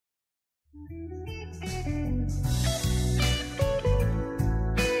Welcome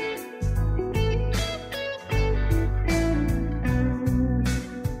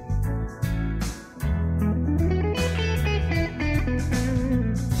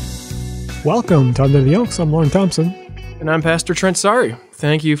to Under the Oaks. I'm Lauren Thompson. And I'm Pastor Trent Sari.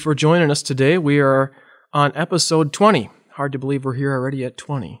 Thank you for joining us today. We are on episode 20. Hard to believe we're here already at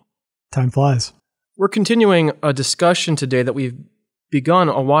 20. Time flies. We're continuing a discussion today that we've begun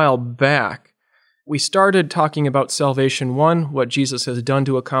a while back. We started talking about Salvation 1, what Jesus has done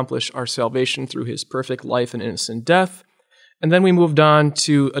to accomplish our salvation through his perfect life and innocent death. And then we moved on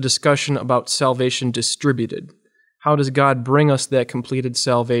to a discussion about salvation distributed. How does God bring us that completed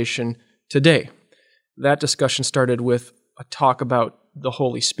salvation today? That discussion started with a talk about the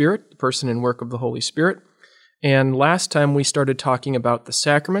Holy Spirit, the person and work of the Holy Spirit. And last time we started talking about the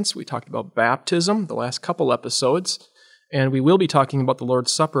sacraments. We talked about baptism the last couple episodes. And we will be talking about the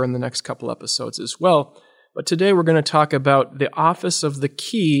Lord's Supper in the next couple episodes as well. But today we're going to talk about the office of the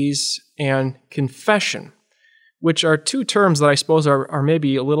keys and confession, which are two terms that I suppose are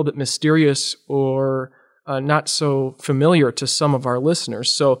maybe a little bit mysterious or not so familiar to some of our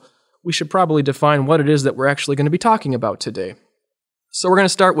listeners. So we should probably define what it is that we're actually going to be talking about today. So we're going to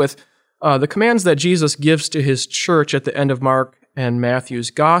start with the commands that Jesus gives to his church at the end of Mark and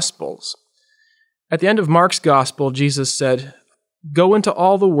Matthew's Gospels. At the end of Mark's Gospel, Jesus said, "Go into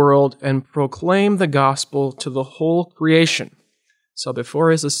all the world and proclaim the gospel to the whole creation." So before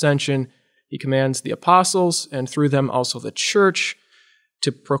his ascension, he commands the apostles, and through them also the church,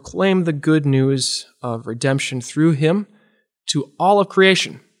 to proclaim the good news of redemption through him to all of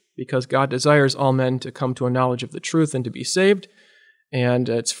creation, because God desires all men to come to a knowledge of the truth and to be saved, and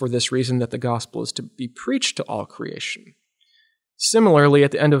it's for this reason that the gospel is to be preached to all creation. Similarly,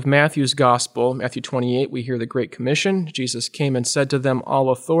 at the end of Matthew's Gospel, Matthew 28, we hear the Great Commission. Jesus came and said to them, "All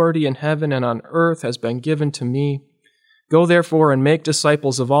authority in heaven and on earth has been given to me. Go therefore and make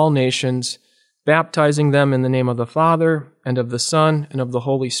disciples of all nations, baptizing them in the name of the Father, and of the Son, and of the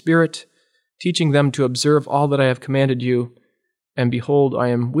Holy Spirit, teaching them to observe all that I have commanded you. And behold, I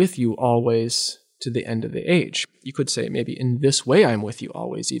am with you always to the end of the age." You could say maybe in this way I am with you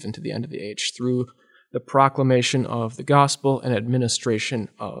always, even to the end of the age, through the proclamation of the gospel and administration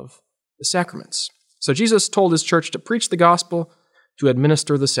of the sacraments. So Jesus told his church to preach the gospel, to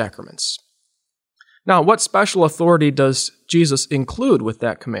administer the sacraments. Now, what special authority does Jesus include with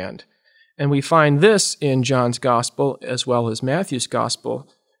that command? And we find this in John's Gospel as well as Matthew's Gospel.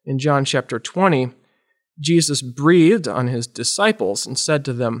 In John chapter 20, Jesus breathed on his disciples and said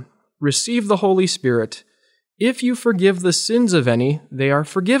to them, "Receive the Holy Spirit. If you forgive the sins of any, they are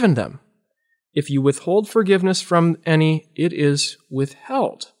forgiven them. If you withhold forgiveness from any, it is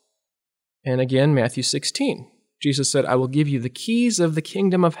withheld." And again, Matthew 16, Jesus said, "I will give you the keys of the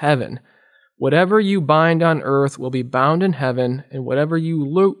kingdom of heaven. Whatever you bind on earth will be bound in heaven, and whatever you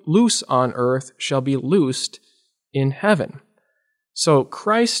loose on earth shall be loosed in heaven." So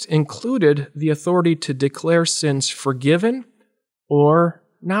Christ included the authority to declare sins forgiven or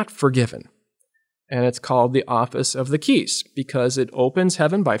not forgiven. And it's called the office of the keys because it opens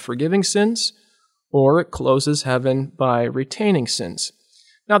heaven by forgiving sins or it closes heaven by retaining sins.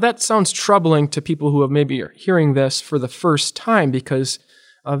 Now that sounds troubling to people who have maybe are hearing this for the first time because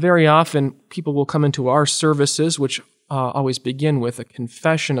very often people will come into our services, which always begin with a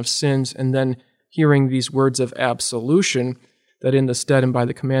confession of sins and then hearing these words of absolution, that in the stead and by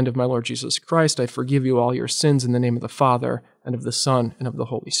the command of my Lord Jesus Christ, I forgive you all your sins in the name of the Father and of the Son and of the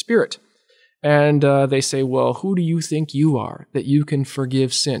Holy Spirit. And they say, well, who do you think you are that you can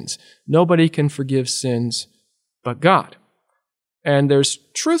forgive sins? Nobody can forgive sins but God. And there's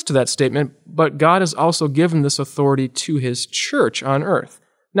truth to that statement, but God has also given this authority to his church on earth.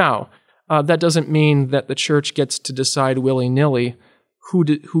 Now, that doesn't mean that the church gets to decide willy-nilly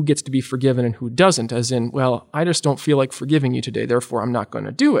who gets to be forgiven and who doesn't, as in, well, I just don't feel like forgiving you today, therefore I'm not going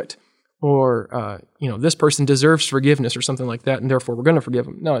to do it. Or, this person deserves forgiveness or something like that, and therefore we're going to forgive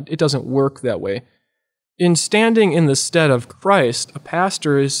them. No, it doesn't work that way. In standing in the stead of Christ, a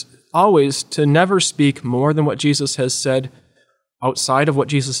pastor is always to never speak more than what Jesus has said, outside of what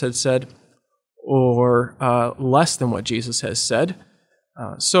Jesus had said, or less than what Jesus has said.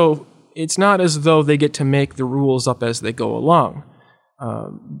 So it's not as though they get to make the rules up as they go along.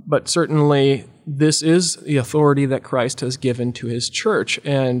 But certainly, this is the authority that Christ has given to his church.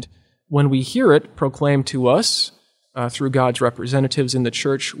 And when we hear it proclaimed to us through God's representatives in the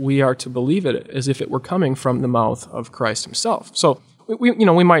church, we are to believe it as if it were coming from the mouth of Christ himself. So,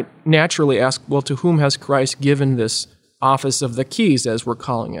 we might naturally ask, well, to whom has Christ given this office of the keys, as we're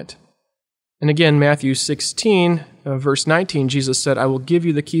calling it? And again, Matthew 16, verse 19, Jesus said, "I will give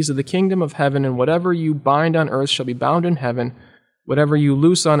you the keys of the kingdom of heaven, and whatever you bind on earth shall be bound in heaven. Whatever you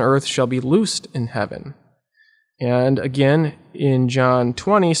loose on earth shall be loosed in heaven." And again, in John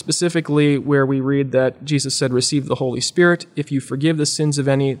 20, specifically where we read that Jesus said, "Receive the Holy Spirit. If you forgive the sins of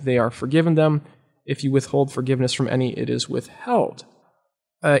any, they are forgiven them. If you withhold forgiveness from any, it is withheld."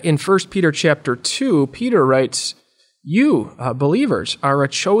 In 1 Peter chapter 2, Peter writes, "You, believers, are a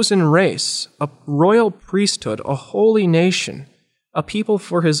chosen race, a royal priesthood, a holy nation, a people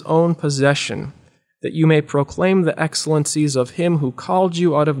for his own possession, that you may proclaim the excellencies of him who called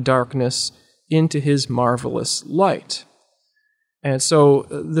you out of darkness into his marvelous light." And so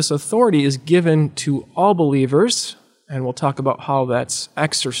this authority is given to all believers, and we'll talk about how that's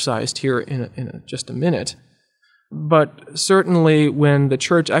exercised here in just a minute. But certainly when the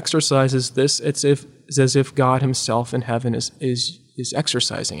church exercises this, it's as if God himself in heaven is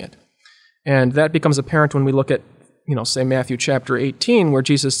exercising it. And that becomes apparent when we look at, say Matthew chapter 18, where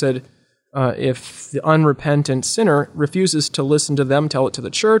Jesus said, if the unrepentant sinner refuses to listen to them, tell it to the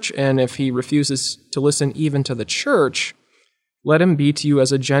church, and if he refuses to listen even to the church, let him be to you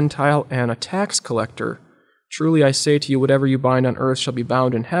as a Gentile and a tax collector. Truly I say to you, whatever you bind on earth shall be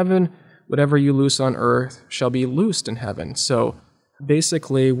bound in heaven, whatever you loose on earth shall be loosed in heaven. So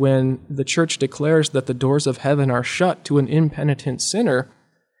basically, when the church declares that the doors of heaven are shut to an impenitent sinner,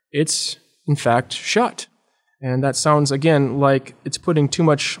 it's in fact shut. And that sounds, again, like it's putting too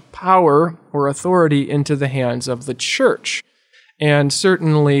much power or authority into the hands of the church. And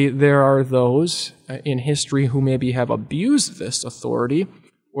certainly there are those in history who maybe have abused this authority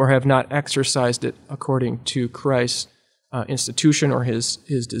or have not exercised it according to Christ's institution or his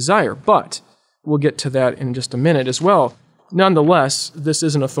desire. But we'll get to that in just a minute as well. Nonetheless, this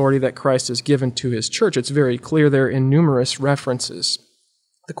is an authority that Christ has given to his church. It's very clear there in numerous references.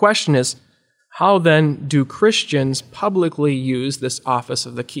 The question is, how then do Christians publicly use this office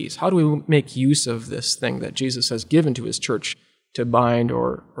of the keys? How do we make use of this thing that Jesus has given to his church to bind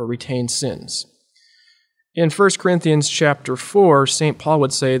or retain sins? In 1 Corinthians chapter 4, St. Paul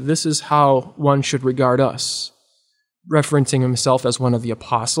would say, this is how one should regard us, referencing himself as one of the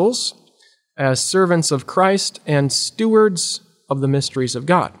apostles, as servants of Christ and stewards of the mysteries of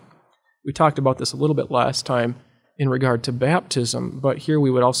God. We talked about this a little bit last time in regard to baptism, but here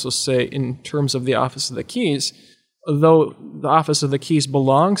we would also say in terms of the office of the keys, though the office of the keys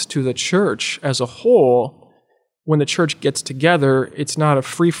belongs to the church as a whole, when the church gets together, it's not a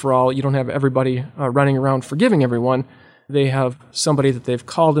free-for-all. You don't have everybody running around forgiving everyone. They have somebody that they've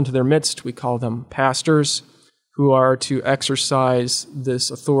called into their midst. We call them pastors, who are to exercise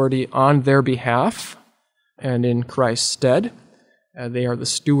this authority on their behalf and in Christ's stead. They are the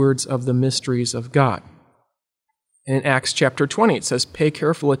stewards of the mysteries of God. In Acts chapter 20, it says, "Pay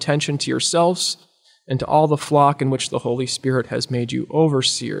careful attention to yourselves and to all the flock in which the Holy Spirit has made you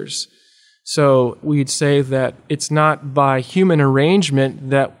overseers." So we'd say that it's not by human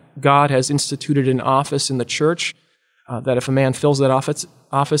arrangement that God has instituted an office in the church, that if a man fills that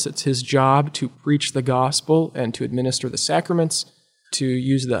office, it's his job to preach the gospel and to administer the sacraments, to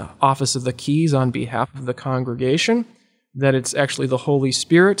use the office of the keys on behalf of the congregation, that it's actually the Holy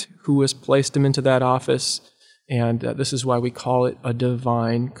Spirit who has placed him into that office. And this is why we call it a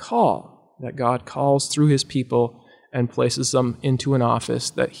divine call, that God calls through his people and places them into an office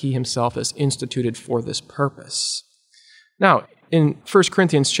that he himself has instituted for this purpose. Now, in 1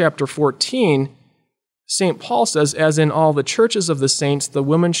 Corinthians chapter 14, St. Paul says, "As in all the churches of the saints, the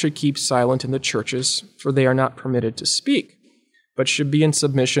women should keep silent in the churches, for they are not permitted to speak, but should be in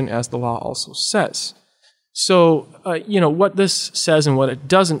submission, as the law also says." So, what this says and what it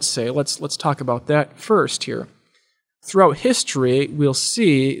doesn't say, let's talk about that first here. Throughout history, we'll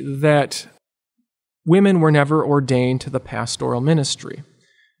see that women were never ordained to the pastoral ministry.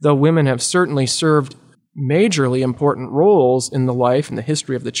 Though women have certainly served majorly important roles in the life and the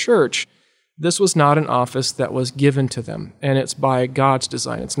history of the church, this was not an office that was given to them, and it's by God's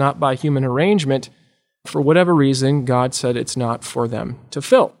design. It's not by human arrangement. For whatever reason, God said it's not for them to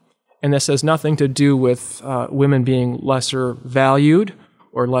fill. And this has nothing to do with women being lesser valued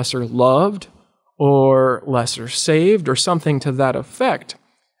or lesser loved or lesser saved or something to that effect.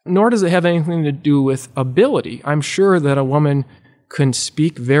 Nor does it have anything to do with ability. I'm sure that a woman can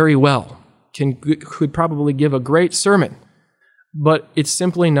speak very well, could probably give a great sermon, but it's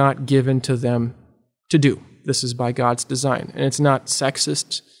simply not given to them to do. This is by God's design. And it's not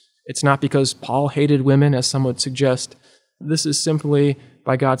sexist. It's not because Paul hated women, as some would suggest. This is simply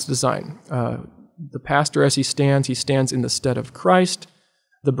by God's design. The pastor, as he stands in the stead of Christ,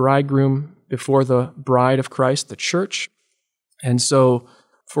 the bridegroom before the bride of Christ, the church. And so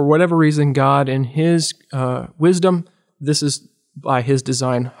For whatever reason, God, in His wisdom, this is by His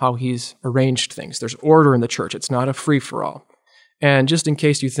design how He's arranged things. There's order in the church. It's not a free-for-all. And just in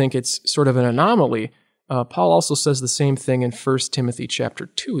case you think it's sort of an anomaly, Paul also says the same thing in 1 Timothy chapter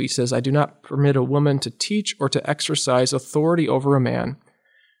 2. He says, I do not permit a woman to teach or to exercise authority over a man.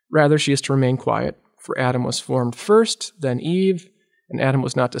 Rather, she is to remain quiet. For Adam was formed first, then Eve, and Adam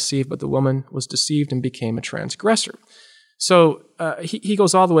was not deceived, but the woman was deceived and became a transgressor. So he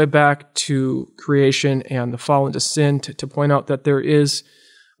goes all the way back to creation and the fall into sin to point out that there is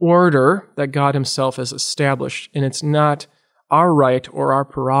order that God Himself has established, and it's not our right or our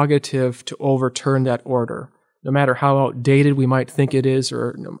prerogative to overturn that order, no matter how outdated we might think it is,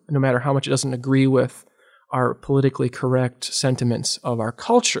 or no matter how much it doesn't agree with our politically correct sentiments of our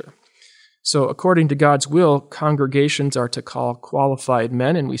culture. So according to God's will, congregations are to call qualified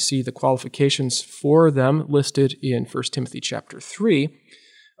men, and we see the qualifications for them listed in 1 Timothy chapter 3,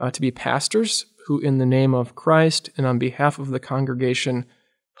 to be pastors who in the name of Christ and on behalf of the congregation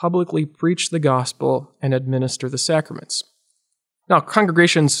publicly preach the gospel and administer the sacraments. Now,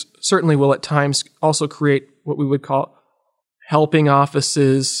 congregations certainly will at times also create what we would call helping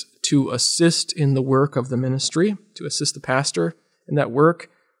offices to assist in the work of the ministry, to assist the pastor in that work.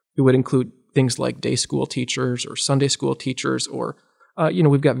 It would include things like day school teachers or Sunday school teachers, or,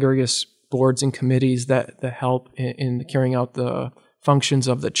 we've got various boards and committees that help in carrying out the functions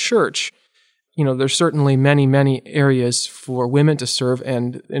of the church. There's certainly many, many areas for women to serve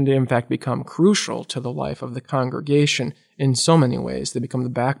and in fact become crucial to the life of the congregation in so many ways. They become the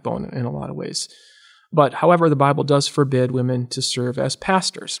backbone in a lot of ways. But however, the Bible does forbid women to serve as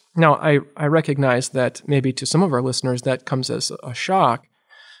pastors. Now, I recognize that maybe to some of our listeners that comes as a shock,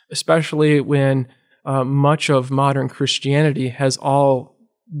 especially when much of modern Christianity has all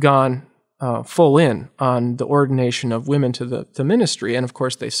gone full in on the ordination of women to the ministry, and of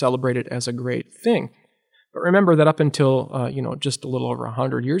course they celebrate it as a great thing. But remember that up until just a little over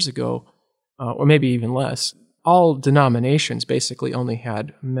 100 years ago, or maybe even less, all denominations basically only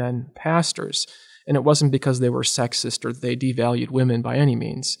had men pastors, and it wasn't because they were sexist or they devalued women by any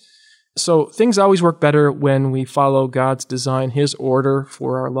means. So things always work better when we follow God's design, His order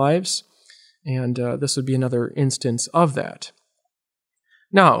for our lives, and this would be another instance of that.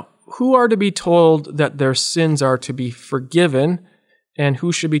 Now, who are to be told that their sins are to be forgiven, and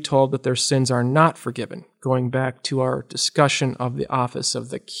who should be told that their sins are not forgiven? Going back to our discussion of the office of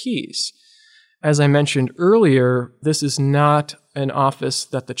the keys. As I mentioned earlier, this is not an office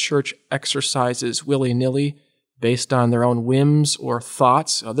that the church exercises willy-nilly based on their own whims or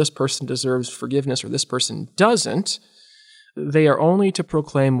thoughts. This person deserves forgiveness or this person doesn't. They are only to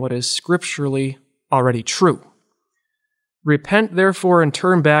proclaim what is scripturally already true. Repent, therefore, and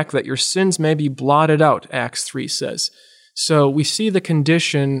turn back that your sins may be blotted out, Acts 3 says. So we see the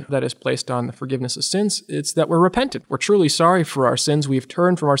condition that is placed on the forgiveness of sins. It's that we're repentant. We're truly sorry for our sins. We've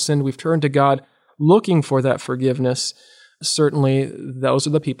turned from our sin. We've turned to God looking for that forgiveness. Certainly, those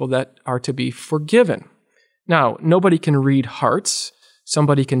are the people that are to be forgiven. Now, nobody can read hearts.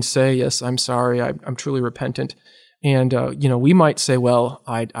 Somebody can say, yes, I'm sorry, I'm truly repentant. And, we might say, well,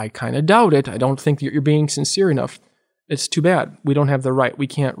 I kind of doubt it. I don't think that you're being sincere enough. It's too bad. We don't have the right. We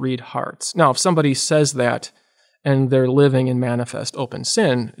can't read hearts. Now, if somebody says that and they're living in manifest open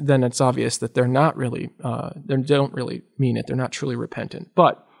sin, then it's obvious that they're not really, they don't really mean it. They're not truly repentant.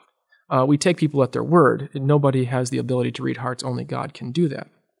 But we take people at their word. Nobody has the ability to read hearts. Only God can do that.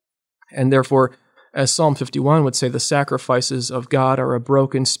 And therefore, as Psalm 51 would say, the sacrifices of God are a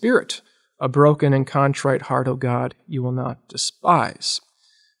broken spirit. A broken and contrite heart, O God, you will not despise.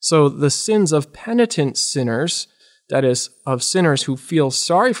 So the sins of penitent sinners, that is, of sinners who feel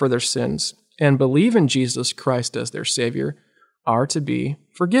sorry for their sins and believe in Jesus Christ as their Savior, are to be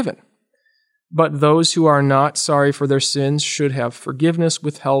forgiven. But those who are not sorry for their sins should have forgiveness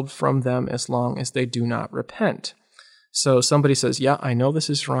withheld from them as long as they do not repent. So somebody says, yeah, I know this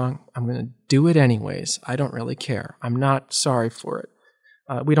is wrong. I'm going to do it anyways. I don't really care. I'm not sorry for it.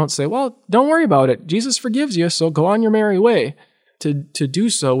 We don't say, well, don't worry about it. Jesus forgives you, so go on your merry way. To do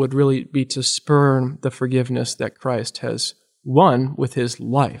so would really be to spurn the forgiveness that Christ has won with His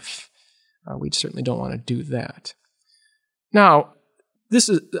life. We certainly don't want to do that. Now,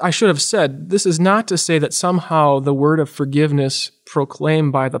 I should have said, this is not to say that somehow the word of forgiveness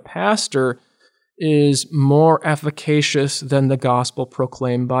proclaimed by the pastor is more efficacious than the gospel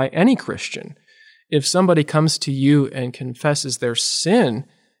proclaimed by any Christian. If somebody comes to you and confesses their sin,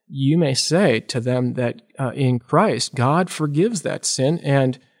 you may say to them that in Christ, God forgives that sin,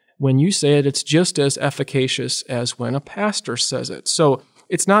 and when you say it, it's just as efficacious as when a pastor says it. So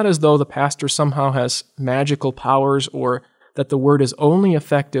it's not as though the pastor somehow has magical powers or that the word is only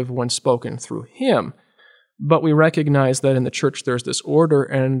effective when spoken through him. But we recognize that in the church there's this order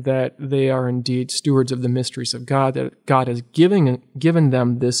and that they are indeed stewards of the mysteries of God, that God has given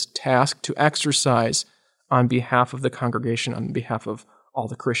them this task to exercise on behalf of the congregation, on behalf of all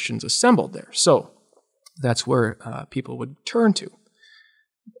the Christians assembled there. So that's where people would turn to.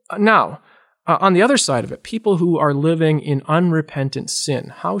 Now, on the other side of it, people who are living in unrepentant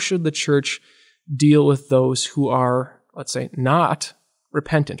sin, how should the church deal with those who are, let's say, not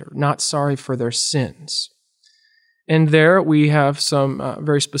repentant or not sorry for their sins? And there we have some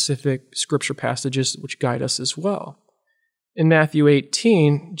very specific scripture passages which guide us as well. In Matthew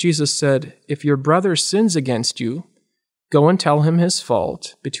 18, Jesus said, "If your brother sins against you, go and tell him his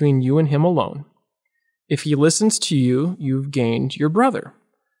fault between you and him alone. If he listens to you, you've gained your brother.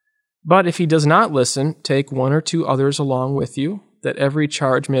 But if he does not listen, take one or two others along with you, that every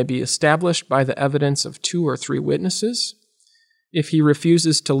charge may be established by the evidence of 2 or 3 witnesses. If he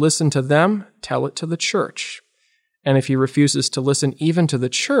refuses to listen to them, tell it to the church. And if he refuses to listen even to the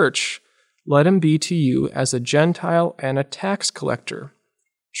church, let him be to you as a Gentile and a tax collector.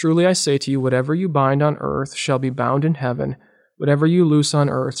 Truly I say to you, whatever you bind on earth shall be bound in heaven, whatever you loose on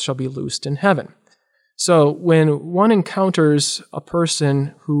earth shall be loosed in heaven." So when one encounters a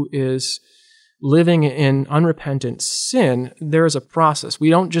person who is living in unrepentant sin, there is a process.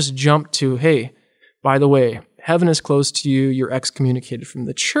 We don't just jump to, hey, by the way, heaven is closed to you, you're excommunicated from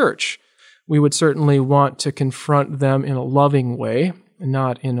the church. We would certainly want to confront them in a loving way,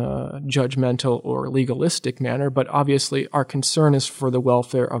 not in a judgmental or legalistic manner, but obviously our concern is for the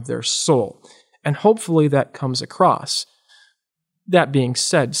welfare of their soul. And hopefully that comes across. That being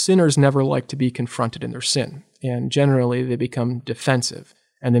said, sinners never like to be confronted in their sin, and generally they become defensive,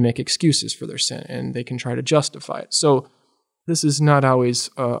 and they make excuses for their sin, and they can try to justify it. So this is not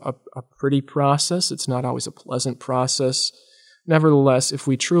always a pretty process. It's not always a pleasant process. Nevertheless, if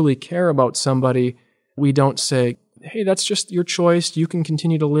we truly care about somebody, we don't say, hey, that's just your choice, you can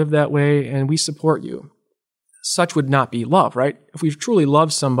continue to live that way, and we support you. Such would not be love, right? If we truly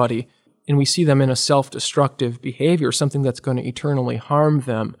love somebody and we see them in a self-destructive behavior, something that's going to eternally harm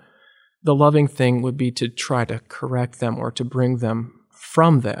them, the loving thing would be to try to correct them or to bring them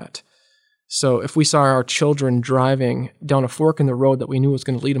from that. So if we saw our children driving down a fork in the road that we knew was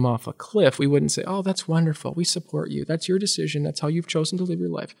going to lead them off a cliff, we wouldn't say, oh, that's wonderful, we support you, that's your decision, that's how you've chosen to live your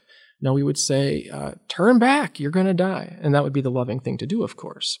life. No, we would say, turn back, you're going to die. And that would be the loving thing to do, of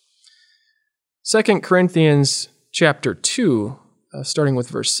course. 2 Corinthians chapter 2, starting with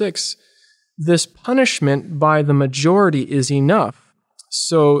verse 6, this punishment by the majority is enough.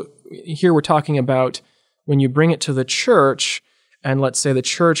 So here we're talking about when you bring it to the church, and let's say the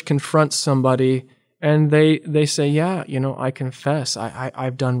church confronts somebody, and they say, yeah, I confess,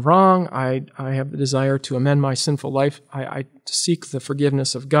 I've done wrong, I have the desire to amend my sinful life, I seek the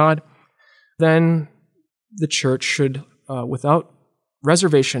forgiveness of God, then the church should, without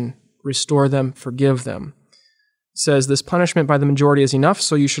reservation, restore them, forgive them. It says, this punishment by the majority is enough,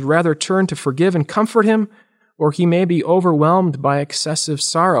 so you should rather turn to forgive and comfort him, or he may be overwhelmed by excessive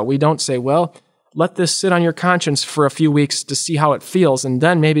sorrow. We don't say, well, let this sit on your conscience for a few weeks to see how it feels, and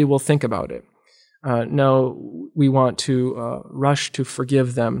then maybe we'll think about it. No, we want to rush to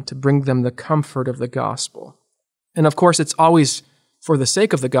forgive them, to bring them the comfort of the gospel. And of course, it's always for the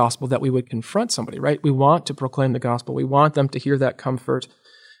sake of the gospel that we would confront somebody, right? We want to proclaim the gospel. We want them to hear that comfort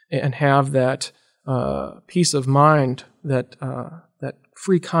and have that peace of mind, that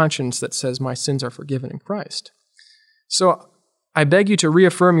free conscience that says, my sins are forgiven in Christ. So I beg you to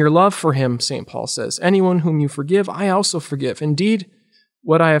reaffirm your love for him, St. Paul says. Anyone whom you forgive, I also forgive. Indeed,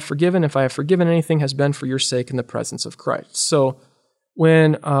 what I have forgiven, if I have forgiven anything, has been for your sake in the presence of Christ. So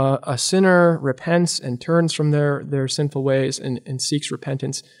when a sinner repents and turns from their sinful ways and seeks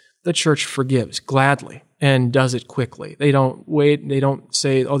repentance, the church forgives gladly and does it quickly. They don't wait. They don't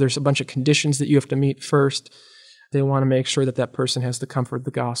say, oh, there's a bunch of conditions that you have to meet first. They want to make sure that person has the comfort of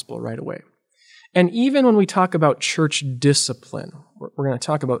the gospel right away. And even when we talk about church discipline, we're going to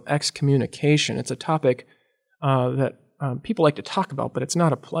talk about excommunication. It's a topic that people like to talk about, but it's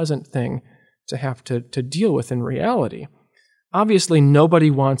not a pleasant thing to have to deal with in reality. Obviously, nobody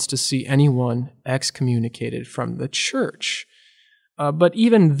wants to see anyone excommunicated from the church. But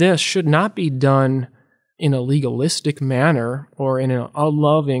even this should not be done in a legalistic manner or in an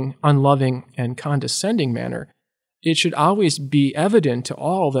unloving and condescending manner. It should always be evident to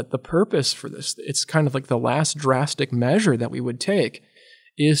all that the purpose for this, it's kind of like the last drastic measure that we would take,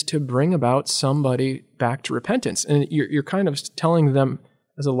 is to bring about somebody back to repentance. And you're kind of telling them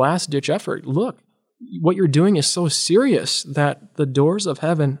as a last-ditch effort, look, what you're doing is so serious that the doors of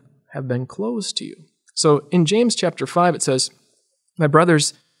heaven have been closed to you. So in James chapter 5, it says, "My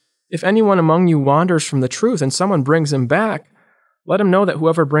brothers, if anyone among you wanders from the truth and someone brings him back, let him know that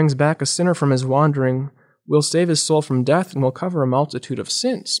whoever brings back a sinner from his wandering will save his soul from death and will cover a multitude of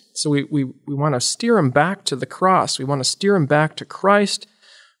sins." So we want to steer him back to the cross. We want to steer him back to Christ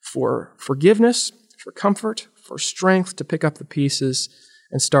for forgiveness, for comfort, for strength to pick up the pieces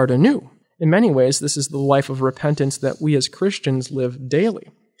and start anew. In many ways, this is the life of repentance that we as Christians live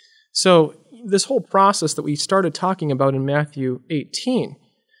daily. So this whole process that we started talking about in Matthew 18,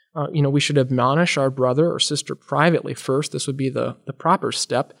 we should admonish our brother or sister privately first. This would be the proper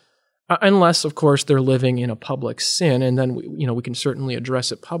step, unless, of course, they're living in a public sin, and then we can certainly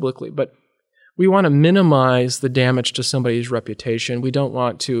address it publicly. But we want to minimize the damage to somebody's reputation. We don't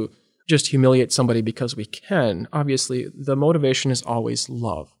want to just humiliate somebody because we can. Obviously, the motivation is always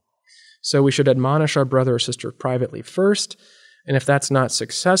love. So we should admonish our brother or sister privately first, and if that's not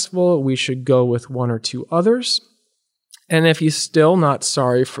successful, we should go with one or two others. And if he's still not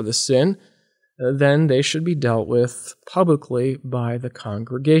sorry for the sin, then they should be dealt with publicly by the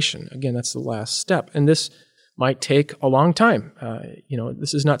congregation. Again, that's the last step. And this might take a long time.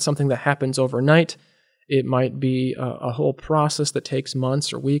 This is not something that happens overnight. It might be a whole process that takes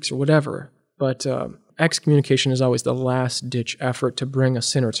months or weeks or whatever. But excommunication is always the last-ditch effort to bring a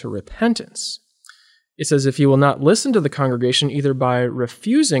sinner to repentance. It says, "If he will not listen to the congregation, either by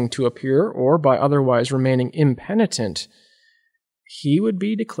refusing to appear or by otherwise remaining impenitent, he would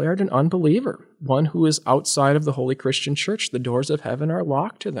be declared an unbeliever, one who is outside of the Holy Christian Church. The doors of heaven are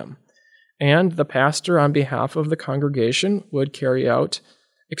locked to them. And the pastor, on behalf of the congregation, would carry out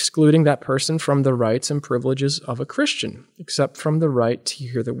excluding that person from the rights and privileges of a Christian, except from the right to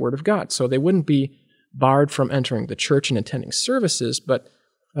hear the word of God." So they wouldn't be barred from entering the church and attending services, but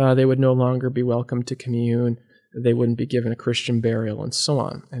they would no longer be welcome to commune. They wouldn't be given a Christian burial and so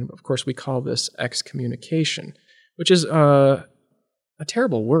on. And of course, we call this excommunication, which is a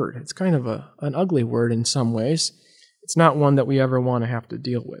terrible word. It's kind of an ugly word in some ways. It's not one that we ever want to have to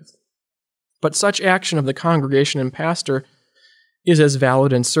deal with. But such action of the congregation and pastor is as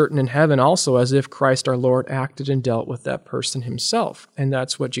valid and certain in heaven also as if Christ our Lord acted and dealt with that person himself. And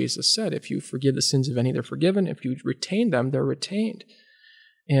that's what Jesus said. If you forgive the sins of any, they're forgiven. If you retain them, they're retained.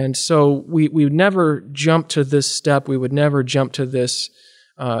 And so we would never jump to this step. We would never jump to this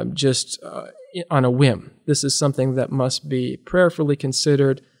just on a whim. This is something that must be prayerfully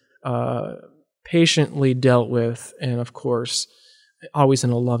considered, patiently dealt with, and of course, always in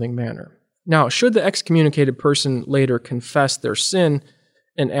a loving manner. Now, should the excommunicated person later confess their sin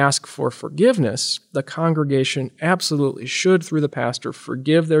and ask for forgiveness, the congregation absolutely should, through the pastor,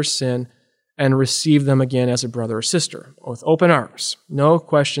 forgive their sin and receive them again as a brother or sister, with open arms, no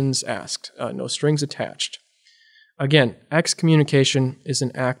questions asked, no strings attached. Again, excommunication is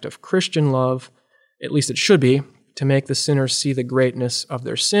an act of Christian love, at least it should be, to make the sinner see the greatness of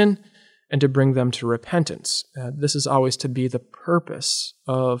their sin and to bring them to repentance. This is always to be the purpose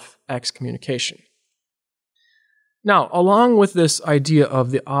of excommunication. Now, along with this idea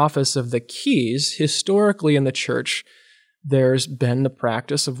of the office of the keys, historically in the church, there's been the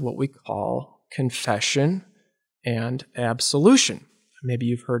practice of what we call confession and absolution. Maybe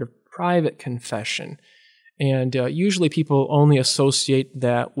you've heard of private confession. And usually people only associate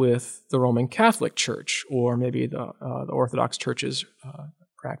that with the Roman Catholic Church, or maybe the Orthodox churches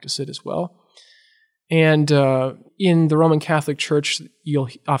practice it as well. And in the Roman Catholic Church, you'll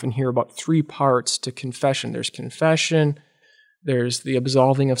often hear about three parts to confession. There's confession, there's the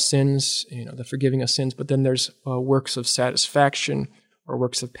absolving of sins, the forgiving of sins, but then there's works of satisfaction or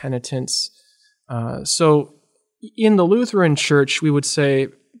works of penitence. So in the Lutheran Church, we would say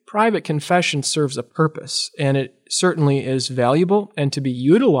private confession serves a purpose, and it certainly is valuable and to be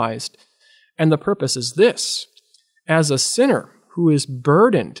utilized. And the purpose is this: as a sinner who is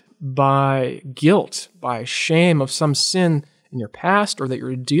burdened by guilt, by shame of some sin in your past or that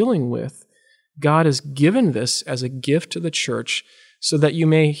you're dealing with, God has given this as a gift to the church so that you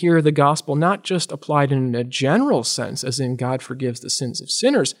may hear the gospel not just applied in a general sense, as in God forgives the sins of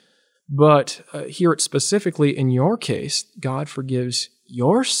sinners, but hear it specifically in your case, God forgives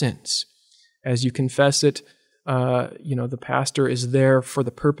your sins. As you confess it, the pastor is there for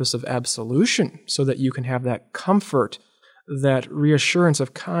the purpose of absolution so that you can have that comfort, that reassurance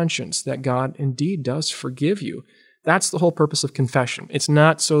of conscience that God indeed does forgive you. That's the whole purpose of confession. It's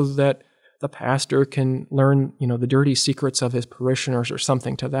not so that the pastor can learn, the dirty secrets of his parishioners or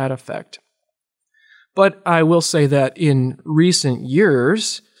something to that effect. But I will say that in recent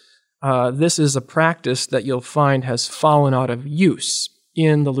years, this is a practice that you'll find has fallen out of use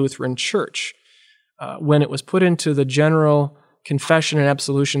in the Lutheran Church. When it was put into the general confession and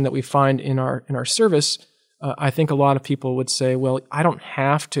absolution that we find in our service, I think a lot of people would say, well, I don't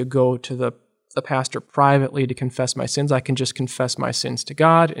have to go to the pastor privately to confess my sins. I can just confess my sins to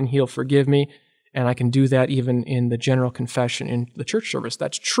God and he'll forgive me. And I can do that even in the general confession in the church service.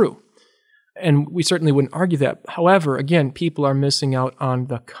 That's true. And we certainly wouldn't argue that. However, again, people are missing out on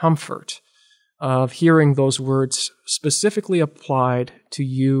the comfort of hearing those words specifically applied to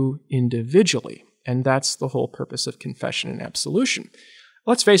you individually. And that's the whole purpose of confession and absolution.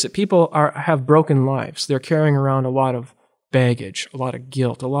 Let's face it, people have broken lives. They're carrying around a lot of baggage, a lot of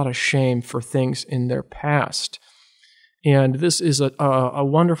guilt, a lot of shame for things in their past. And this is a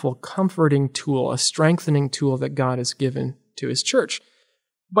wonderful comforting tool, a strengthening tool that God has given to his church.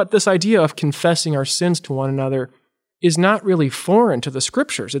 But this idea of confessing our sins to one another is not really foreign to the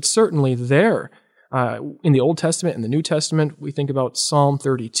scriptures. It's certainly there. In the Old Testament and the New Testament, we think about Psalm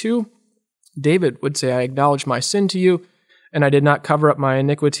 32. David would say, I acknowledge my sin to you, and I did not cover up my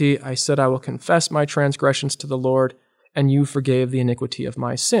iniquity. I said, I will confess my transgressions to the Lord, and you forgave the iniquity of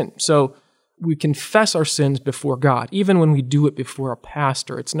my sin. So we confess our sins before God, even when we do it before a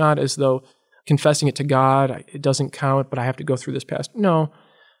pastor. It's not as though confessing it to God, it doesn't count, but I have to go through this pastor. No.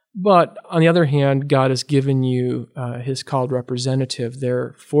 But on the other hand, God has given you his called representative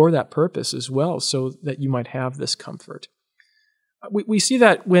there for that purpose as well, so that you might have this comfort. We see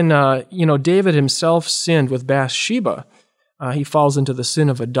that when David himself sinned with Bathsheba, he falls into the sin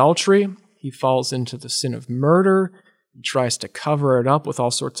of adultery. He falls into the sin of murder. He tries to cover it up with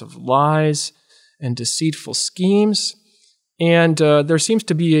all sorts of lies and deceitful schemes. And there seems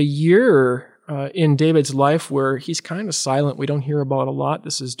to be a year in David's life where he's kind of silent. We don't hear about a lot.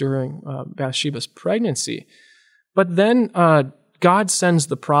 This is during Bathsheba's pregnancy. But then God sends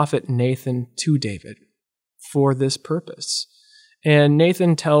the prophet Nathan to David for this purpose. And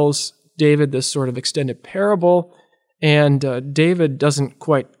Nathan tells David this sort of extended parable, and David doesn't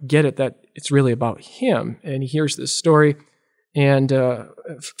quite get it that it's really about him. And he hears this story, and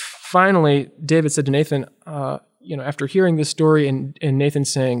finally, David said to Nathan, after hearing this story, and Nathan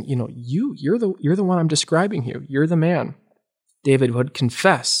saying, you're the one I'm describing here. You're the man. David would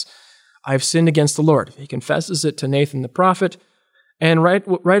confess, I've sinned against the Lord. He confesses it to Nathan the prophet, and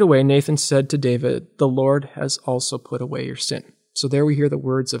right away Nathan said to David, the Lord has also put away your sin. So there we hear the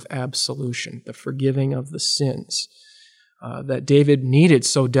words of absolution, the forgiving of the sins that David needed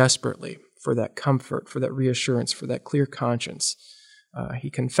so desperately for that comfort, for that reassurance, for that clear conscience. He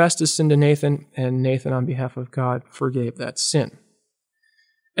confessed his sin to Nathan, and Nathan, on behalf of God, forgave that sin.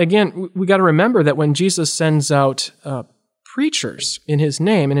 Again, we got to remember that when Jesus sends out preachers in his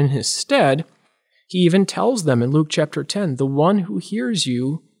name and in his stead, he even tells them in Luke chapter 10, the one who hears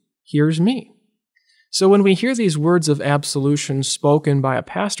you hears me. So when we hear these words of absolution spoken by a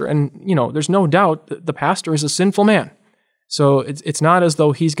pastor, and there's no doubt that the pastor is a sinful man. So it's not as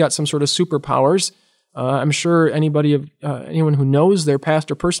though he's got some sort of superpowers. I'm sure anyone who knows their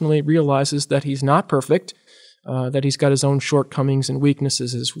pastor personally realizes that he's not perfect, that he's got his own shortcomings and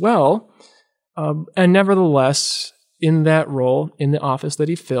weaknesses as well. And nevertheless, in that role, in the office that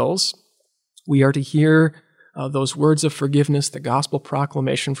he fills, we are to hear those words of forgiveness, the gospel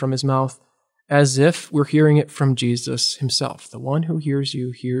proclamation from his mouth, as if we're hearing it from Jesus himself. The one who hears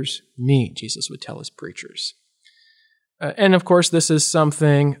you hears me, Jesus would tell his preachers. And of course, this is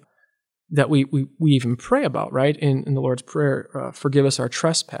something that we even pray about, right? In the Lord's Prayer, forgive us our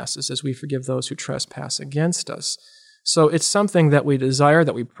trespasses as we forgive those who trespass against us. So it's something that we desire,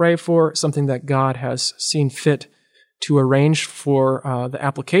 that we pray for, something that God has seen fit to arrange for the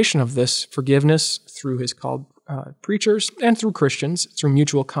application of this forgiveness through his called preachers and through Christians, through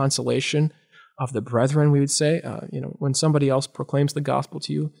mutual consolation of the brethren, we would say. When somebody else proclaims the gospel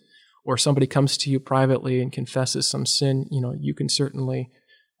to you, or somebody comes to you privately and confesses some sin, you can certainly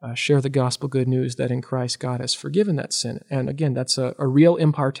share the gospel good news that in Christ God has forgiven that sin. And again, that's a real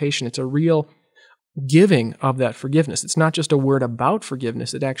impartation. It's a real giving of that forgiveness. It's not just a word about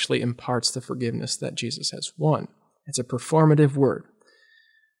forgiveness. It actually imparts the forgiveness that Jesus has won. It's a performative word.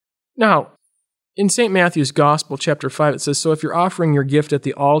 Now, in St. Matthew's Gospel, chapter 5, it says, so if you're offering your gift at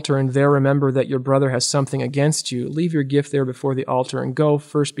the altar and there remember that your brother has something against you, leave your gift there before the altar and go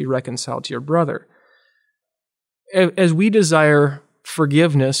first be reconciled to your brother. As we desire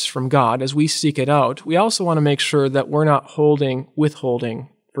forgiveness from God, as we seek it out, we also want to make sure that we're not withholding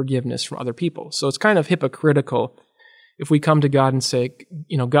forgiveness from other people. So it's kind of hypocritical if we come to God and say,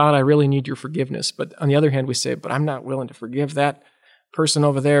 God, I really need your forgiveness. But on the other hand, we say, but I'm not willing to forgive that person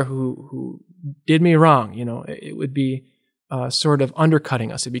over there who did me wrong. It would be sort of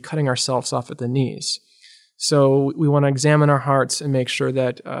undercutting us. It'd be cutting ourselves off at the knees. So we want to examine our hearts and make sure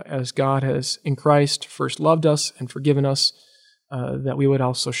that as God has in Christ first loved us and forgiven us, that we would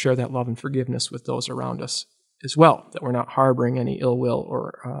also share that love and forgiveness with those around us as well, that we're not harboring any ill will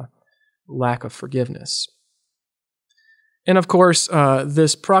or lack of forgiveness. And of course,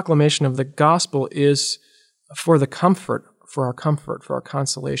 this proclamation of the gospel is for the comfort, for our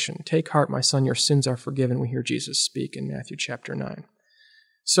consolation. Take heart, my son, your sins are forgiven, we hear Jesus speak in Matthew chapter 9.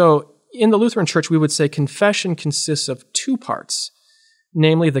 So in the Lutheran Church, we would say confession consists of two parts,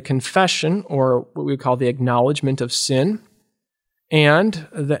 namely the confession, or what we would call the acknowledgement of sin, and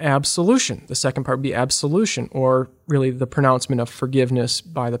the absolution. The second part would be absolution, or really the pronouncement of forgiveness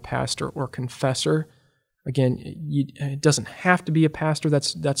by the pastor or confessor. Again, it doesn't have to be a pastor.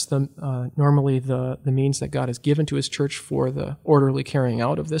 That's normally the means that God has given to His church for the orderly carrying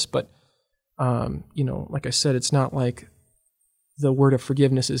out of this. But like I said, it's not like the word of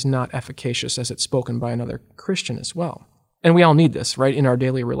forgiveness is not efficacious as it's spoken by another Christian as well. And we all need this, right, in our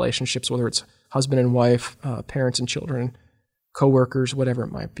daily relationships, whether it's husband and wife, parents and children, co-workers, whatever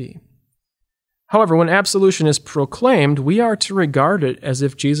it might be. However, when absolution is proclaimed, we are to regard it as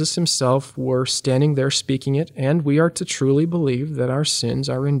if Jesus Himself were standing there speaking it, and we are to truly believe that our sins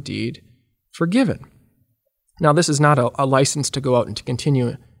are indeed forgiven. Now, this is not a license to go out and to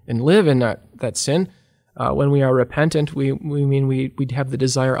continue and live in that sin. When we are repentant, we mean we'd have the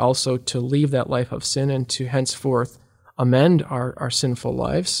desire also to leave that life of sin and to henceforth amend our sinful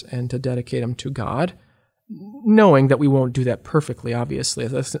lives and to dedicate them to God, knowing that we won't do that perfectly, obviously.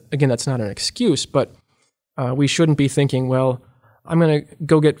 That's not an excuse, but we shouldn't be thinking, well, I'm going to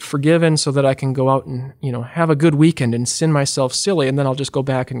go get forgiven so that I can go out and have a good weekend and sin myself silly, and then I'll just go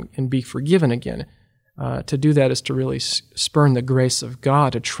back and be forgiven again. To do that is to really spurn the grace of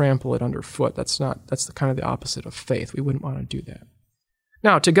God, to trample it underfoot. That's the opposite of faith. We wouldn't want to do that.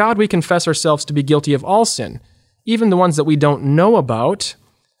 Now, to God we confess ourselves to be guilty of all sin, even the ones that we don't know about,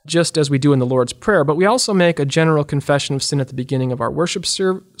 just as we do in the Lord's Prayer. But we also make a general confession of sin at the beginning of our worship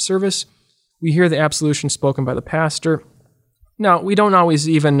service. We hear the absolution spoken by the pastor. Now, we don't always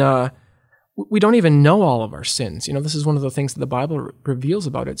even know all of our sins. This is one of the things that the Bible reveals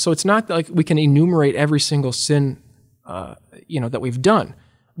about it. So it's not like we can enumerate every single sin, that we've done,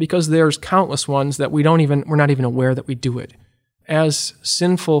 because there's countless ones that we're not even aware that we do it. As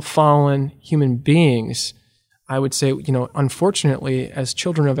sinful, fallen human beings, I would say, unfortunately, as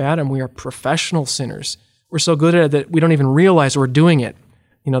children of Adam, we are professional sinners. We're so good at it that we don't even realize we're doing it.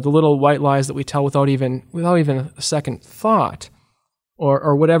 The little white lies that we tell without even a second thought,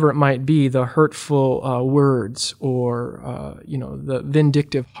 or whatever it might be, the hurtful words, or the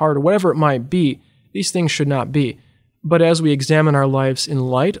vindictive heart, or whatever it might be. These things should not be. But as we examine our lives in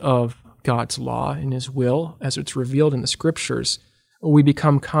light of God's law and His will, as it's revealed in the Scriptures, we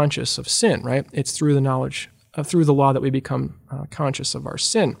become conscious of sin. Right? It's through the knowledge. Through the law that we become conscious of our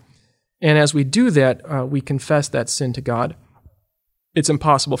sin. And as we do that, we confess that sin to God. It's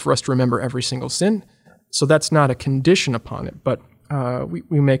impossible for us to remember every single sin, so that's not a condition upon it, but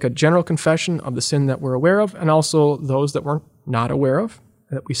we make a general confession of the sin that we're aware of, and also those that we're not aware of,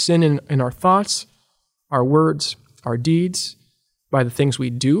 that we sin in our thoughts, our words, our deeds, by the things we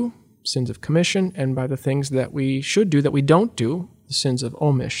do, sins of commission, and by the things that we should do that we don't do, the sins of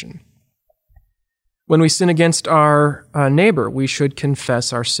omission. When we sin against our neighbor, we should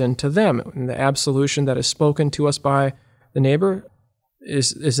confess our sin to them. And the absolution that is spoken to us by the neighbor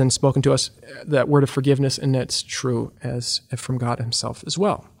is then spoken to us, that word of forgiveness, and that's true as from God Himself as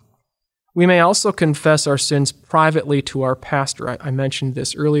well. We may also confess our sins privately to our pastor. I mentioned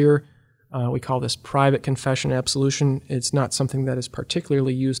this earlier. We call this private confession absolution. It's not something that is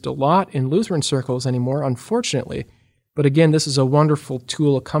particularly used a lot in Lutheran circles anymore, unfortunately. But again, this is a wonderful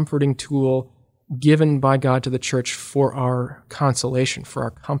tool, a comforting tool, given by God to the church for our consolation, for our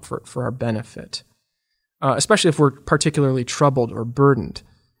comfort, for our benefit, especially if we're particularly troubled or burdened.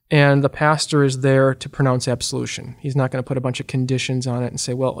 And the pastor is there to pronounce absolution. He's not going to put a bunch of conditions on it and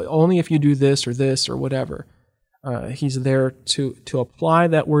say, well, only if you do this or whatever. He's there to apply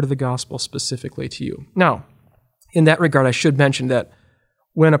that word of the gospel specifically to you. Now, in that regard, I should mention that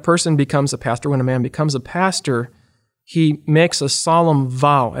when a person becomes a pastor, when a man becomes a pastor, he makes a solemn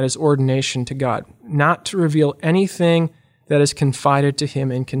vow at his ordination to God not to reveal anything that is confided to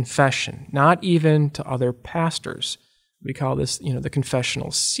him in confession, not even to other pastors. We call this, the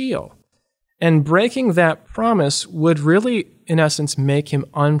confessional seal. And breaking that promise would really, in essence, make him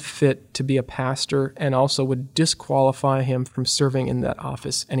unfit to be a pastor, and also would disqualify him from serving in that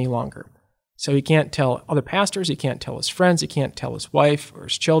office any longer. So he can't tell other pastors, he can't tell his friends, he can't tell his wife or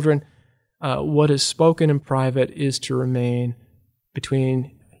his children. What is spoken in private is to remain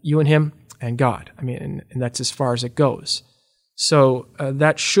between you and him and God. And that's as far as it goes. So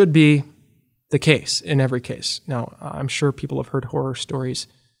that should be the case in every case. Now, I'm sure people have heard horror stories,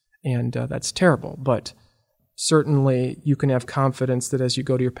 and that's terrible, but certainly you can have confidence that as you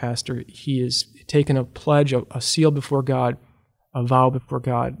go to your pastor, he has taken a pledge, a seal before God, a vow before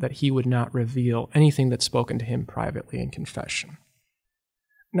God, that he would not reveal anything that's spoken to him privately in confession.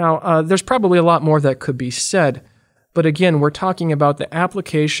 Now, there's probably a lot more that could be said, but again, we're talking about the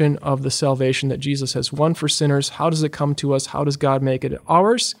application of the salvation that Jesus has won for sinners. How does it come to us? How does God make it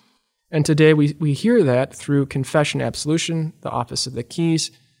ours? And today we hear that through confession, absolution, the office of the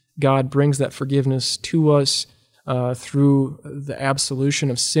keys. God brings that forgiveness to us through the absolution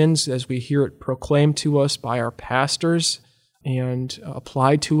of sins as we hear it proclaimed to us by our pastors and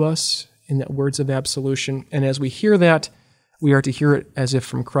applied to us in the words of absolution. And as we hear that, we are to hear it as if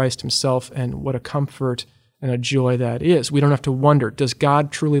from Christ himself, and what a comfort and a joy that is. We don't have to wonder, does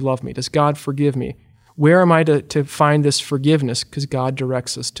God truly love me? Does God forgive me? Where am I to find this forgiveness? Because God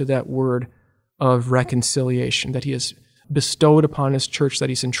directs us to that word of reconciliation that he has bestowed upon his church, that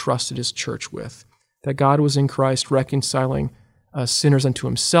he's entrusted his church with. That God was in Christ reconciling sinners unto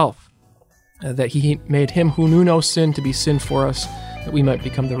himself. That he made him who knew no sin to be sin for us, that we might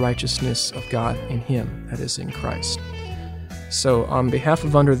become the righteousness of God in him, that is in Christ. So on behalf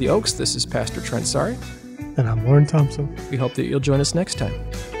of Under the Oaks, this is Pastor Trent Sari. And I'm Warren Thompson. We hope that you'll join us next time.